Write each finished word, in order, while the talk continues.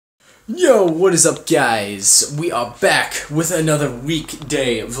Yo, what is up, guys? We are back with another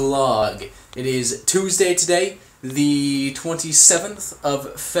weekday vlog. It is Tuesday today, the 27th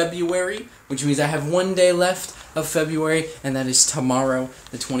of February, which means I have one day left of February, and that is tomorrow,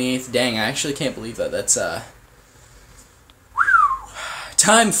 the 28th. Dang, I actually can't believe that. That's,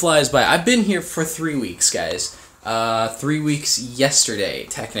 time flies by. I've been here for 3 weeks, guys. 3 weeks yesterday,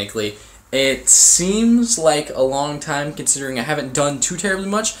 technically. It seems like a long time considering I haven't done too terribly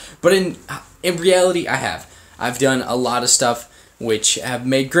much, but in reality I have. I've done a lot of stuff which have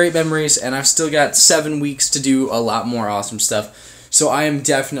made great memories, and I've still got 7 weeks to do a lot more awesome stuff, so I am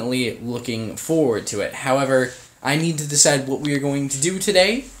definitely looking forward to it. However, I need to decide what we are going to do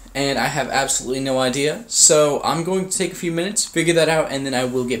today, and I have absolutely no idea, so I'm going to take a few minutes, figure that out, and then I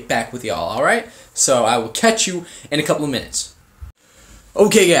will get back with y'all, alright? So I will catch you in a couple of minutes.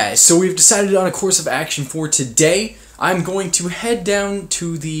 Okay guys, so we've decided on a course of action for today. I'm going to head down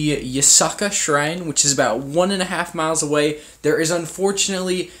to the Yasaka Shrine, which is about 1.5 miles away. There is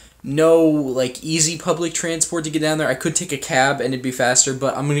unfortunately no easy public transport to get down there. I could take a cab and it'd be faster,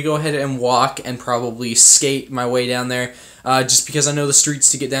 but I'm going to go ahead and walk and probably skate my way down there, just because I know the streets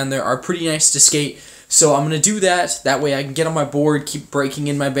to get down there are pretty nice to skate. So I'm going to do that. That way I can get on my board, keep breaking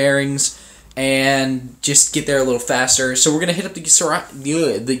in my bearings, and just get there a little faster. So we're going to hit up the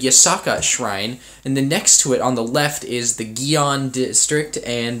Yasaka Shrine, and then next to it on the left is the Gion district,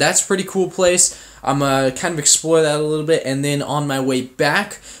 and that's a pretty cool place. I'm going to kind of explore that a little bit, and then on my way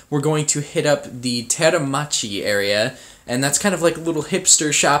back, we're going to hit up the Teramachi area, and that's kind of like a little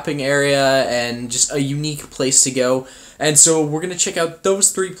hipster shopping area, and just a unique place to go. And so we're going to check out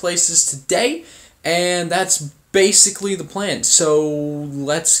those 3 places today, and that's basically the plan, so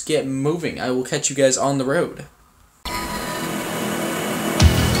let's get moving. I will catch you guys on the road.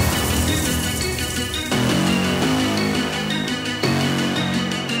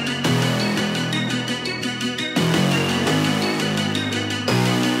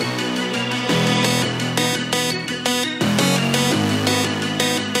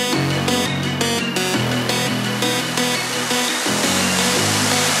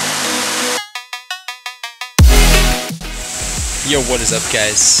 Yo, what is up,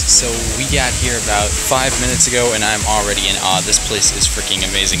 guys? So we got here about 5 minutes ago, and I'm already in awe. This place is freaking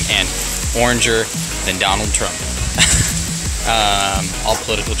amazing and oranger than Donald Trump. All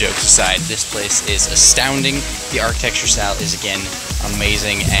political jokes aside, this place is astounding. The architecture style is, again,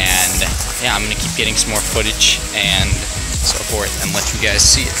 amazing, and yeah, I'm going to keep getting some more footage and so forth and let you guys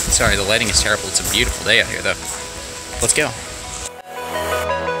see it. Sorry, the lighting is terrible. It's a beautiful day out here, though. Let's go.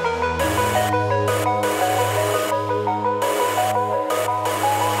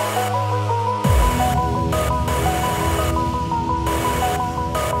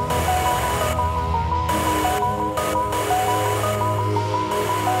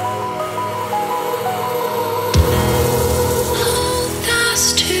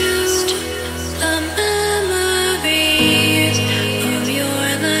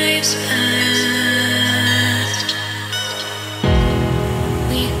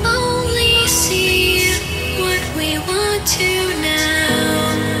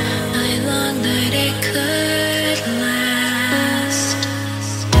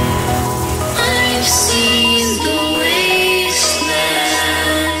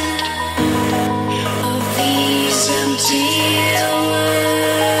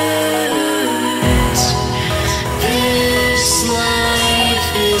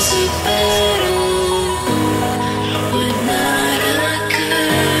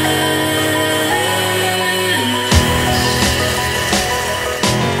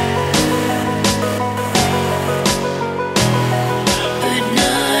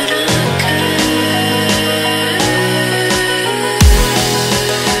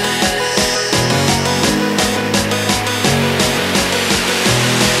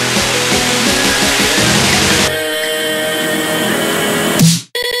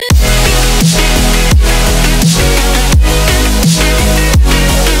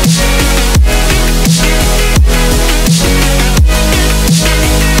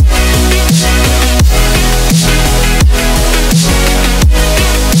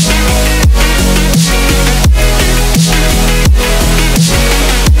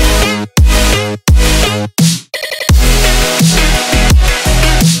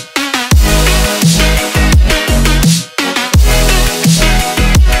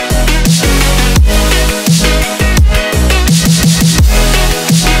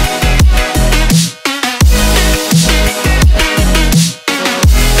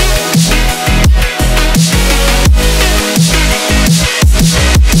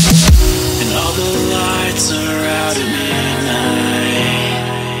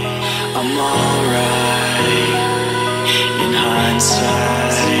 I'm alright in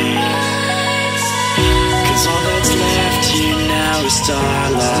hindsight, 'cause all that's left here now is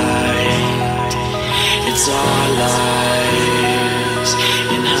starlight. It's our lives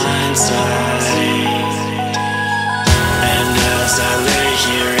in hindsight. And as I lay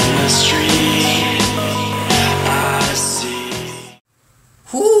here in the street, I see.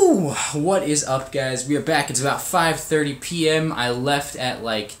 Whoo! What is up, guys? We are back. It's about 5:30 p.m. I left at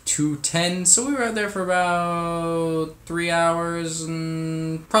like 2:10, so we were out there for about 3 hours,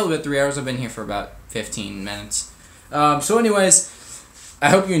 and probably about 3 hours. I've been here for about 15 minutes. So anyways, I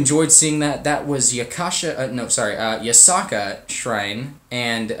hope you enjoyed seeing that. That was Yasaka Shrine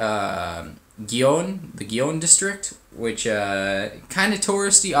and Gion, the Gion district, which kind of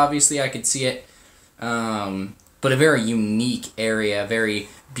touristy. Obviously, I could see it, but a very unique area, very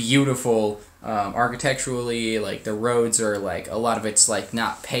beautiful architecturally. Like the roads are like a lot of it's like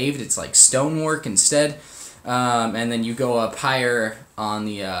not paved; it's like stonework instead. And then you go up higher on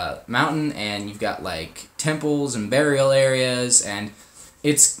the mountain, and you've got like temples and burial areas, and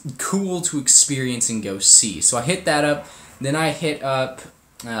it's cool to experience and go see. So I hit that up. Then I hit up,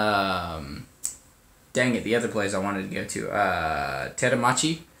 dang it, the other place I wanted to go to,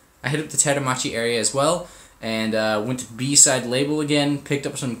 Teramachi. I hit up the Teramachi area as well, and went to B-Side Label again, picked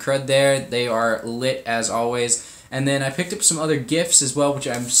up some crud there. They are lit as always. And then I picked up some other gifts as well, which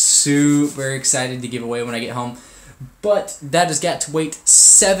I'm super excited to give away when I get home. But that has got to wait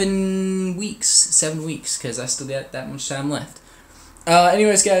 7 weeks. 7 weeks, because I still got that much time left.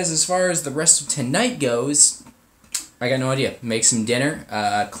 Anyways, guys, as far as the rest of tonight goes, I got no idea. Make some dinner,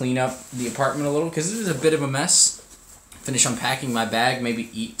 clean up the apartment a little, because this is a bit of a mess. Finish unpacking my bag, maybe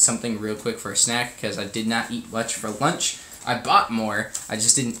eat something real quick for a snack, because I did not eat much for lunch. I bought more, I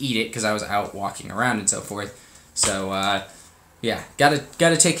just didn't eat it, because I was out walking around and so forth. So, yeah,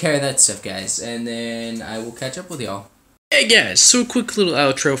 gotta take care of that stuff, guys, and then I will catch up with y'all. Hey guys, so a quick little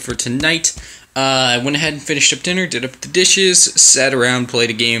outro for tonight. I went ahead and finished up dinner, did up the dishes, sat around, played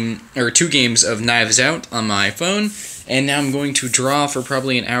a game, or 2 games of Knives Out on my phone, and now I'm going to draw for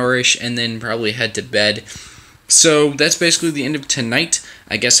probably an hour-ish, and then probably head to bed. So that's basically the end of tonight.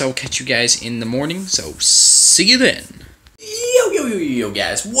 I guess I'll catch you guys in the morning, so see you then. Yo,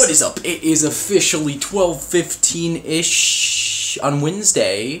 guys, what is up? It is officially 12:15-ish on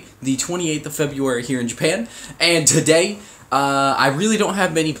Wednesday, the 28th of February here in Japan, and today, I really don't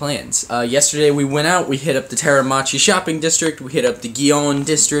have many plans. Yesterday we went out, we hit up the Teramachi shopping district, we hit up the Gion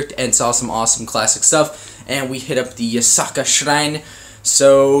district, and saw some awesome classic stuff, and we hit up the Yasaka Shrine.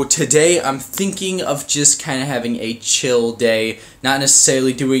 So today I'm thinking of just kind of having a chill day, not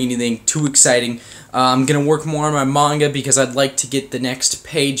necessarily doing anything too exciting. I'm going to work more on my manga because I'd like to get the next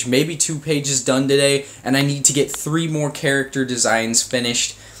page, maybe 2 pages done today, and I need to get 3 more character designs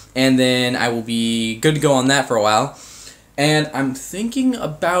finished, and then I will be good to go on that for a while. And I'm thinking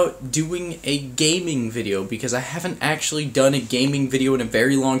about doing a gaming video because I haven't actually done a gaming video in a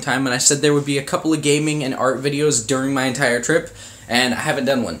very long time, and I said there would be a couple of gaming and art videos during my entire trip, and I haven't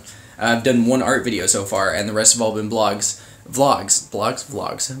done one. I've done 1 art video so far, and the rest have all been vlogs,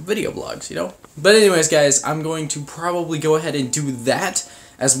 video blogs, you know? But anyways, guys, I'm going to probably go ahead and do that,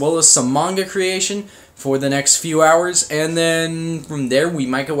 as well as some manga creation for the next few hours, and then from there we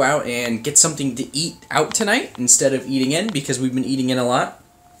might go out and get something to eat out tonight instead of eating in, because we've been eating in a lot.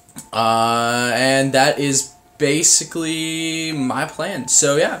 And that is basically my plan.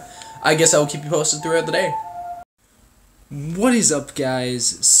 So yeah, I guess I'll keep you posted throughout the day. What is up,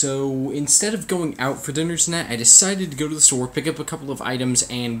 guys? So instead of going out for dinner tonight, I decided to go to the store, pick up a couple of items,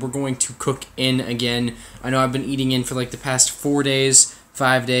 and we're going to cook in again. I know I've been eating in for like the past 4 days,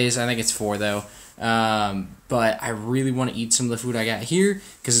 5 days, I think it's 4 though. But I really want to eat some of the food I got here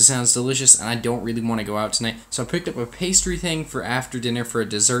because it sounds delicious, and I don't really want to go out tonight. So I picked up a pastry thing for after dinner for a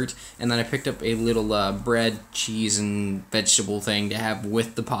dessert, and then I picked up a little bread, cheese, and vegetable thing to have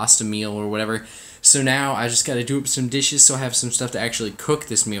with the pasta meal or whatever. So now I just got to do up some dishes so I have some stuff to actually cook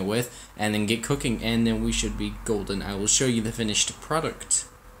this meal with, and then get cooking, and then we should be golden. I will show you the finished product.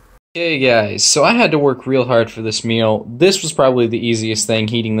 Hey guys, so I had to work real hard for this meal. This was probably the easiest thing,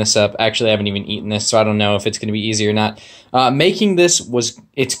 heating this up. Actually, I haven't even eaten this, so I don't know if it's going to be easy or not. Making this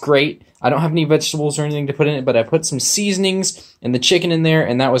it's great. I don't have any vegetables or anything to put in it, but I put some seasonings and the chicken in there,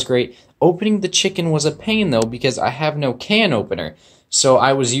 and that was great. Opening the chicken was a pain, though, because I have no can opener. So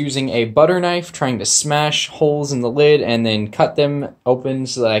I was using a butter knife, trying to smash holes in the lid and then cut them open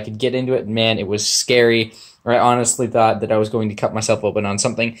so that I could get into it. Man, it was scary. Or I honestly thought that I was going to cut myself open on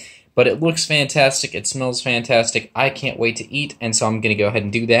something. But it looks fantastic. It smells fantastic. I can't wait to eat, and so I'm going to go ahead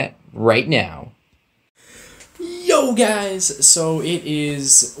and do that right now. Yo guys, so it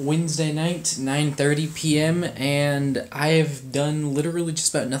is Wednesday night, 9:30 p.m. and I have done literally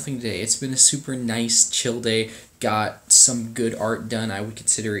just about nothing today. It's been a super nice, chill day. Got some good art done. I would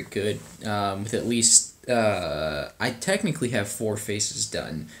consider it good. With at least, I technically have 4 faces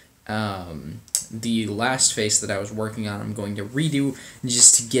done. The last face that I was working on, I'm going to redo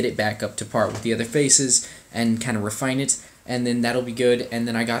just to get it back up to par with the other faces and kind of refine it. And then that'll be good. And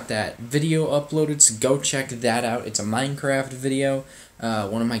then I got that video uploaded, so go check that out. It's a Minecraft video,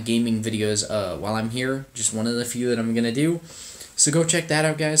 one of my gaming videos while I'm here, just one of the few that I'm going to do. So go check that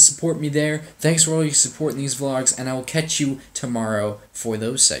out, guys. Support me there. Thanks for all your support in these vlogs, and I will catch you tomorrow for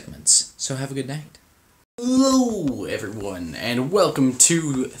those segments. So have a good night. Hello, everyone, and welcome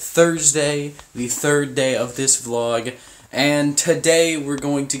to Thursday, the 3rd day of this vlog. And today we're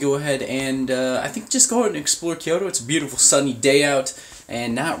going to go ahead and, I think just go ahead and explore Kyoto. It's a beautiful sunny day out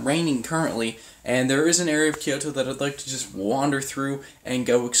and not raining currently. And there is an area of Kyoto that I'd like to just wander through and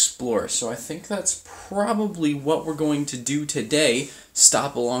go explore. So I think that's probably what we're going to do today.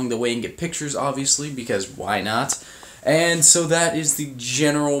 Stop along the way and get pictures, obviously, because why not? And so that is the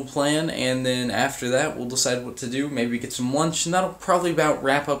general plan, and then after that we'll decide what to do. Maybe get some lunch, and that'll probably about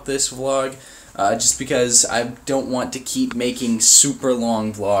wrap up this vlog. Just because I don't want to keep making super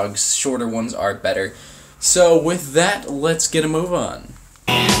long vlogs. Shorter ones are better. So with that, let's get a move on.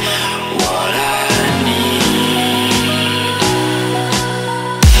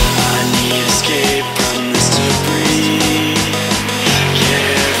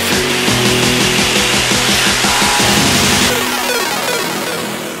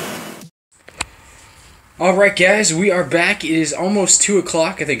 Alright guys, we are back. It is almost 2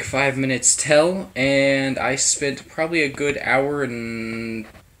 o'clock, I think 5 minutes till, and I spent probably a good hour and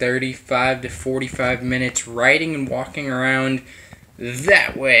 35 to 45 minutes riding and walking around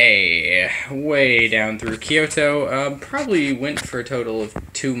that way down through Kyoto. Probably went for a total of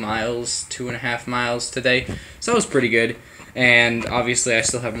 2 miles, 2.5 miles today, so that was pretty good. And obviously I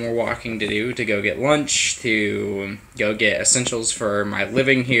still have more walking to do, to go get lunch, to go get essentials for my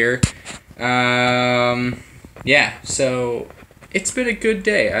living here. Yeah, so it's been a good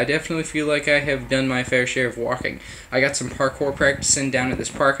day. I definitely feel like I have done my fair share of walking. I got some parkour practicing down at this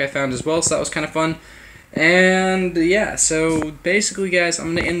park I found as well, so that was kind of fun. And yeah, so basically guys,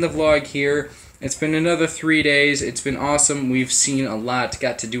 I'm going to end the vlog here. It's been another 3 days. It's been awesome. We've seen a lot,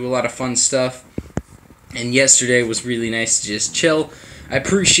 got to do a lot of fun stuff. And yesterday was really nice to just chill. I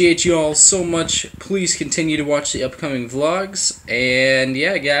appreciate you all so much. Please continue to watch the upcoming vlogs. And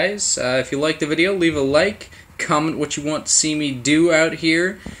yeah, guys, if you liked the video, leave a like, comment what you want to see me do out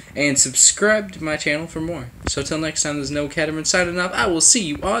here, and subscribe to my channel for more. So till next time, there's no Katterman signing off. I will see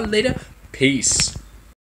you all later. Peace.